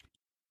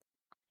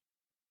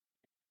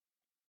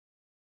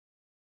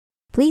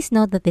Please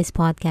note that this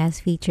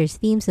podcast features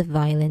themes of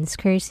violence,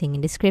 cursing,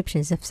 and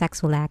descriptions of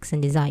sexual acts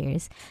and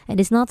desires,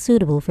 and is not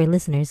suitable for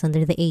listeners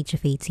under the age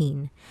of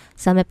 18.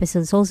 Some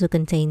episodes also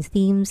contain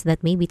themes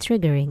that may be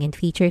triggering and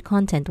feature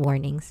content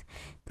warnings.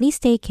 Please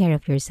take care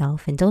of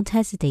yourself and don't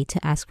hesitate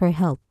to ask for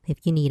help if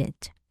you need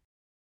it.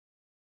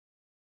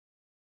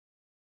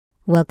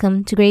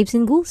 Welcome to Grapes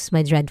and Ghouls,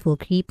 my dreadful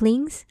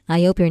creeplings.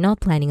 I hope you're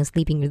not planning on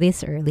sleeping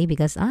this early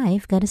because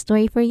I've got a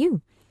story for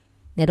you.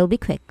 It'll be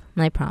quick,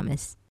 I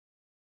promise.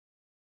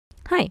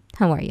 Hi,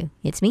 how are you?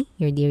 It's me,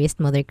 your dearest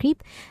mother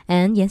creep,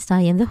 and yes,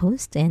 I am the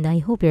host, and I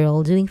hope you're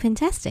all doing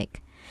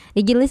fantastic.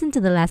 Did you listen to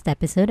the last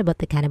episode about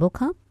the Cannibal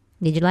Cult?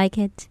 Did you like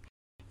it?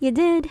 You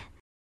did?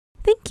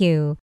 Thank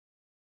you.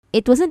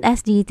 It wasn't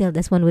as detailed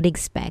as one would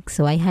expect,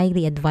 so I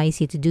highly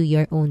advise you to do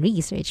your own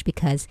research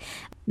because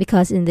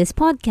in this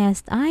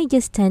podcast, I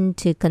just tend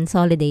to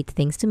consolidate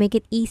things to make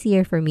it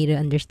easier for me to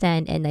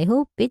understand, and I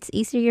hope it's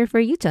easier for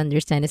you to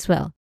understand as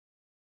well.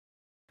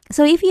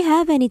 So if you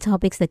have any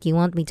topics that you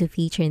want me to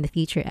feature in the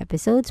future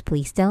episodes,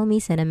 please tell me,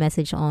 send a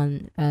message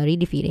on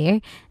Read If You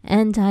Dare,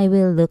 and I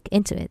will look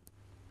into it.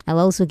 I'll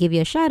also give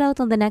you a shout out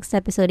on the next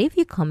episode if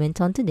you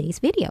comment on today's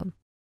video.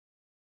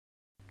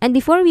 And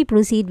before we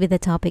proceed with the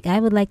topic,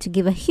 I would like to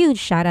give a huge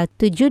shout out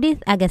to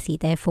Judith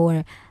Agasite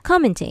for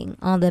commenting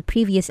on the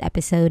previous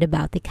episode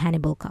about the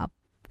Cannibal Cult.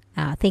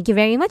 Thank you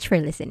very much for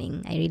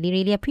listening. I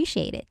really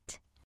appreciate it.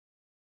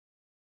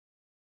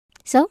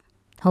 So,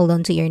 hold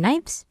on to your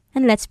knives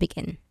and let's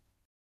begin.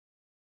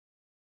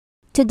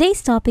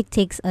 Today's topic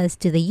takes us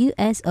to the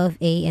US of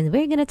A, and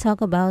we're going to talk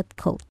about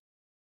cult.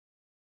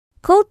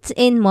 Cult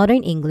in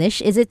modern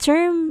English is a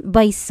term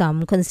by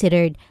some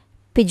considered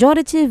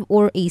pejorative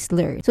or a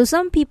slur. So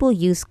some people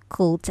use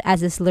cult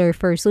as a slur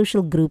for a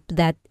social group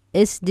that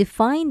is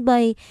defined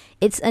by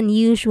its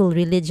unusual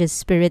religious,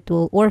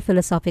 spiritual, or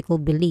philosophical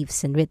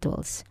beliefs and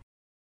rituals.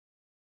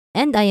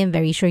 And I am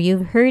very sure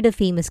you've heard of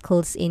famous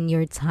cults in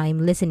your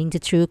time listening to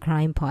true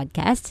crime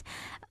podcasts.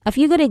 A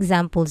few good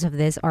examples of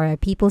this are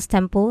People's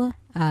Temple,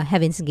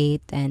 Heaven's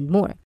Gate, and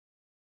more.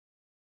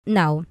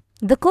 Now,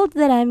 the cult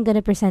that I'm going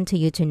to present to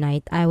you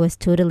tonight, I was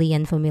totally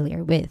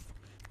unfamiliar with.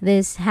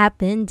 This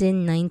happened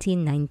in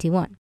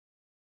 1991.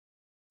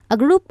 A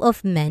group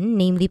of men,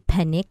 namely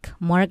Pennick,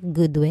 Mark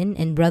Goodwin,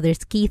 and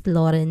brothers Keith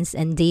Lawrence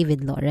and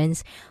David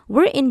Lawrence,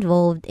 were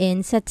involved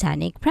in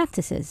satanic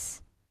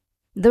practices.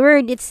 The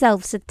word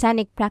itself,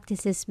 satanic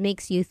practices,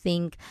 makes you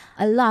think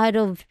a lot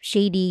of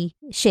shady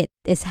shit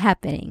is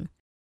happening.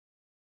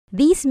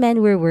 These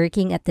men were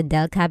working at the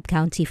DeKalb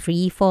County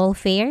Free Fall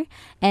Fair,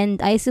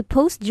 and I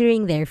suppose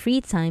during their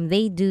free time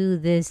they do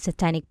these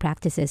satanic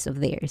practices of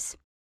theirs.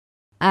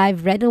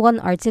 I've read one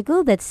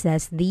article that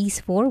says these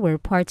four were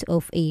part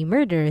of a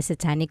murderous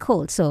satanic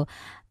cult. So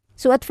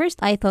at first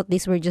I thought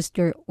these were just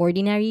your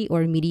ordinary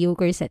or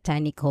mediocre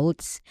satanic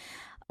cults,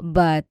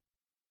 but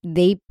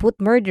they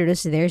put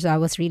murderers there, so I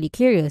was really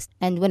curious.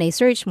 And when I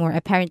searched more,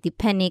 apparently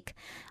Pennick,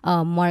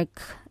 Mark,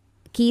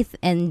 Keith,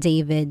 and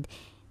David,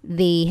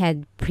 they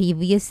had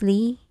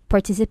previously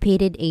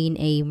participated in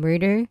a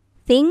murder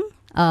thing.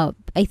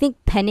 I think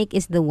Pennick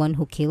is the one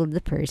who killed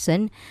the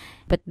person,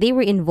 but they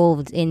were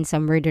involved in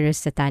some murderous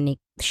satanic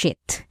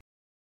shit.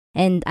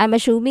 And I'm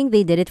assuming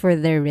they did it for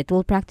their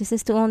ritual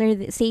practices to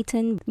honor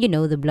Satan,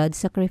 the blood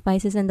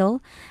sacrifices and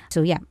all.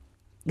 So yeah,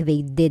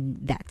 they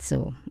did that.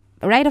 So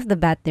right off the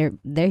bat,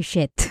 they're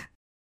shit.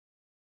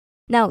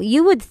 Now,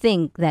 you would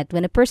think that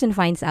when a person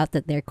finds out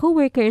that their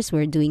coworkers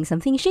were doing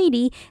something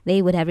shady,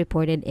 they would have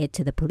reported it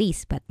to the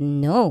police. But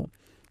no,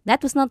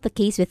 that was not the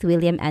case with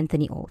William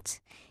Anthony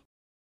Alt.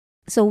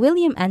 So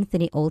William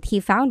Anthony Alt, he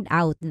found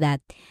out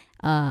that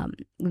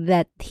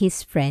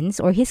his friends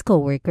or his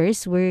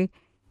coworkers were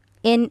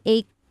in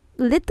a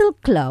little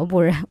club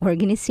or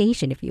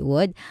organization, if you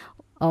would,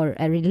 or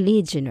a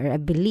religion or a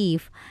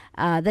belief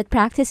that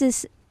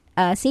practices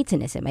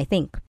Satanism, I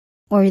think.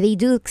 Or they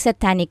do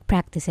satanic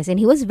practices, and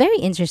he was very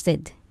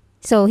interested.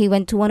 So he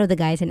went to one of the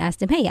guys and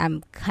asked him, "Hey,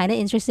 I'm kind of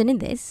interested in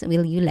this.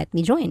 Will you let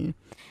me join?"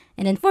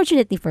 And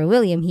unfortunately for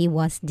William, he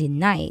was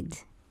denied.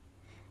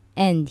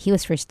 And he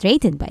was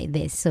frustrated by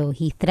this, so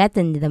he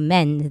threatened the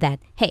men that,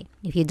 "Hey,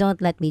 if you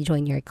don't let me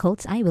join your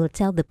cults, I will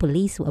tell the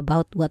police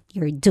about what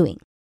you're doing."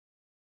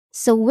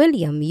 So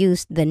William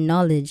used the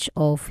knowledge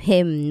of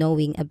him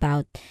knowing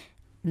about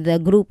the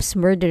group's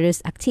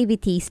murderous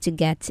activities to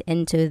get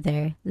into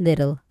their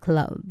little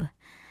club.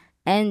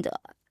 And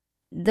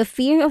the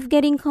fear of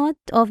getting caught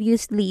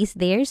obviously is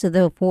there, so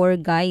the four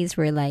guys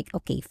were like,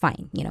 "Okay,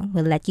 fine,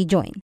 we'll let you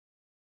join."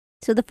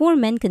 So the four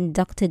men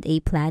conducted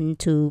a plan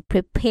to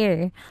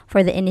prepare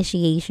for the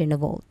initiation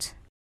of Alt.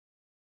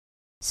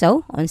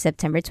 So, on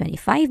September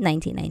 25,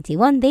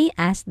 1991, they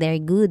asked their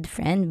good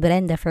friend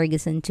Brenda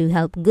Ferguson to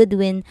help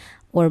Goodwin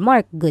or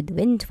Mark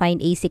Goodwin to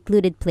find a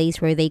secluded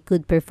place where they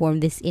could perform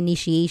this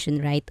initiation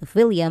rite of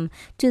William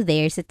to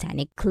their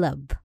satanic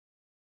club.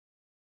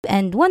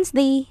 And once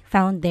they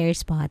found their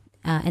spot,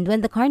 And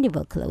when the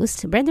carnival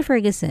closed, Brenda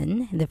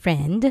Ferguson, the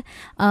friend,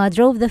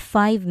 drove the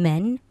five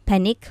men,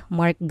 Pennick,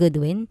 Mark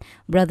Goodwin,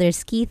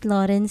 brothers Keith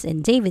Lawrence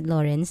and David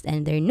Lawrence,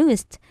 and their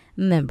newest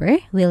member,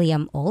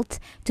 William Alt,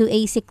 to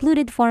a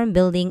secluded farm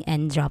building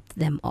and dropped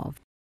them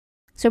off.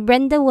 So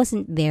Brenda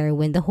wasn't there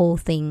when the whole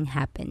thing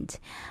happened.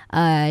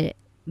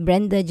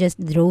 Brenda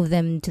just drove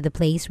them to the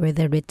place where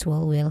the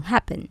ritual will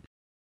happen.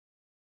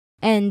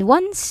 And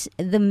once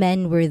the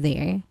men were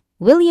there,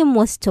 William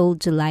was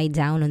told to lie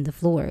down on the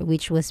floor,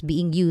 which was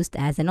being used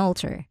as an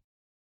altar.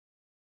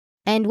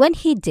 And when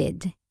he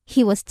did,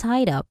 he was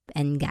tied up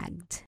and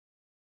gagged.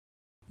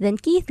 Then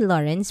Keith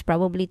Lawrence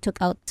probably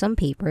took out some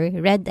paper,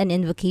 read an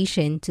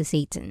invocation to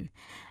Satan,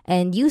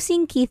 and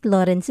using Keith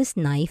Lawrence's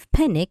knife,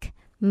 Pennick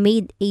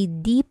made a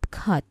deep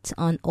cut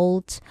on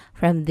Alt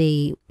from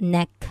the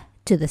neck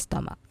to the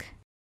stomach.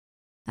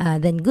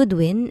 Then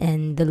Goodwin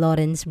and the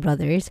Lawrence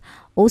brothers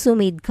also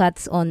made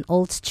cuts on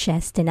Alt's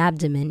chest and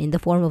abdomen in the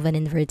form of an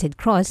inverted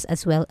cross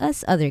as well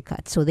as other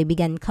cuts. So they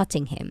began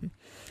cutting him.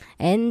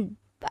 And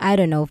I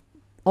don't know,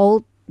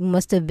 Alt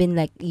must have been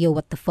like, yo,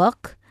 what the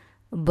fuck?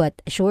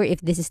 But sure, if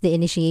this is the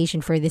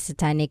initiation for this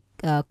satanic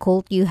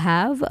cult you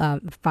have,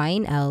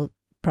 fine, I'll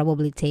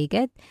probably take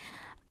it.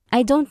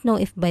 I don't know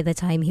if by the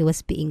time he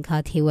was being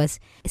cut, he was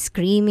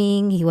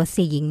screaming, he was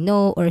saying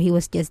no, or he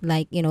was just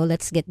like,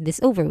 let's get this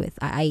over with.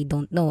 I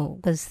don't know,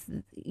 because,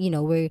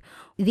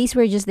 these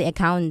were just the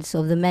accounts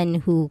of the men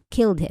who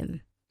killed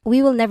him.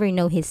 We will never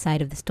know his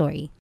side of the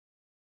story.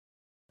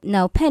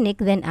 Now, Pennick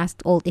then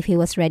asked Alt if he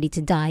was ready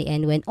to die,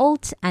 and when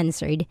Alt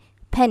answered,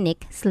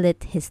 Pennick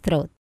slit his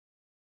throat.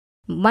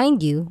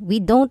 Mind you, we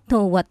don't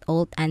know what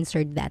Alt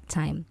answered that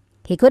time.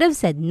 He could have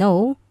said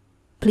no,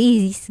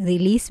 please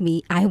release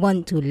me, I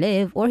want to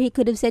live. Or he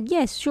could have said,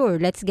 yes, sure,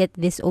 let's get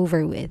this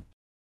over with.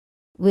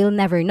 We'll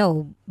never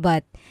know.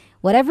 But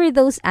whatever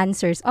those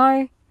answers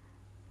are,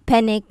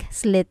 Pennick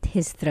slit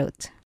his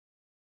throat.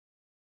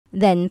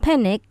 Then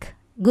Pennick,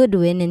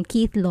 Goodwin, and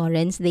Keith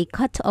Lawrence, they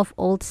cut off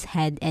Alt's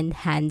head and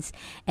hands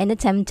and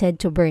attempted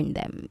to burn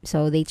them.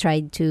 So they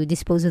tried to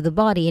dispose of the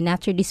body, and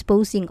after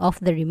disposing of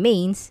the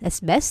remains as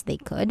best they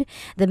could,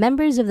 the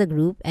members of the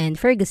group and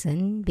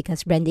Ferguson,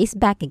 because Brenda is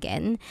back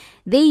again,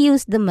 they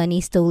used the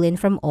money stolen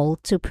from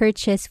Alt to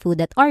purchase food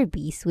at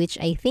Arby's, which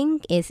I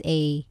think is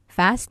a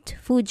fast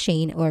food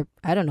chain or,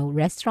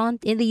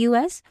 restaurant in the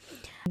US.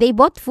 They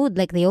bought food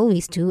like they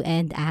always do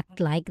and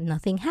act like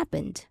nothing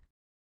happened.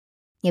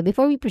 Yeah,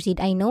 before we proceed,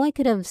 I know I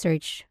could have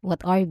searched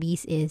what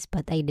Arby's is,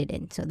 but I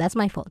didn't. So that's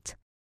my fault.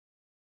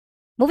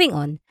 Moving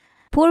on.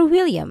 Poor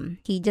William.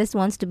 He just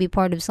wants to be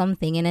part of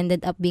something and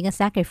ended up being a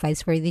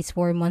sacrifice for these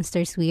four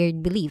monsters'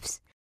 weird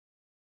beliefs.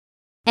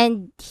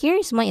 And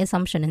here's my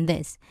assumption on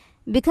this.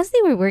 Because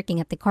they were working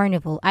at the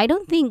carnival, I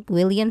don't think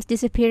William's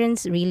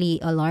disappearance really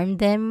alarmed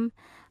them.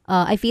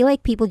 I feel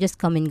like people just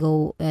come and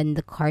go in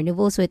the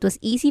carnival, so it was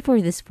easy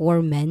for these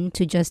four men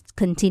to just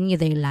continue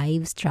their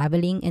lives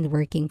traveling and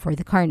working for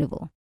the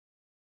carnival.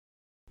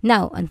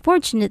 Now,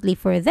 unfortunately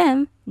for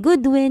them,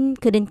 Goodwin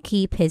couldn't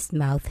keep his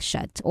mouth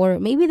shut, or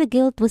maybe the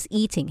guilt was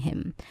eating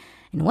him.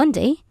 And one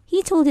day,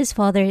 he told his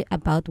father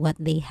about what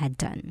they had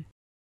done.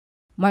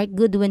 Mark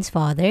Goodwin's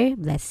father,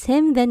 bless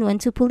him, then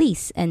went to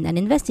police and an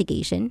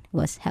investigation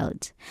was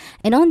held.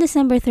 And on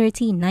December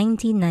 13,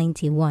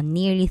 1991,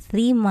 nearly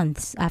 3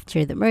 months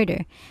after the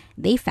murder,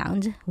 they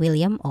found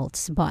William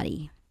Alt's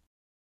body.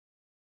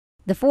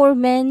 The four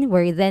men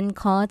were then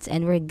caught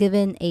and were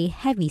given a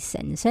heavy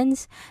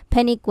sentence.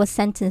 Pennick was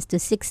sentenced to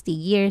 60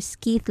 years,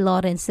 Keith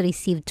Lawrence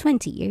received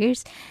 20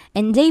 years,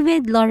 and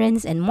David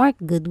Lawrence and Mark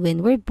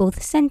Goodwin were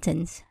both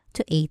sentenced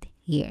to 8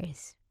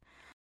 years.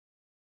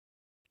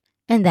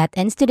 And that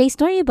ends today's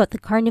story about the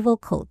Carnival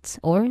Cult,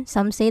 or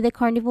some say the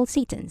Carnival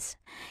Satans.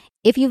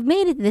 If you've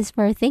made it this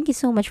far, thank you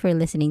so much for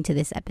listening to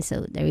this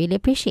episode. I really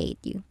appreciate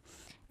you.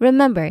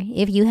 Remember,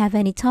 if you have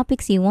any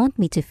topics you want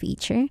me to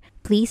feature,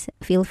 please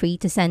feel free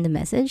to send a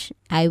message.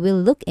 I will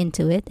look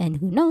into it, and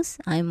who knows,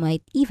 I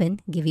might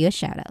even give you a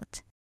shout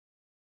out.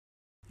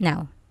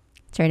 Now,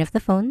 turn off the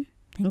phone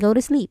and go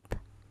to sleep.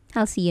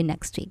 I'll see you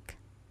next week.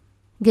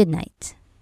 Good night.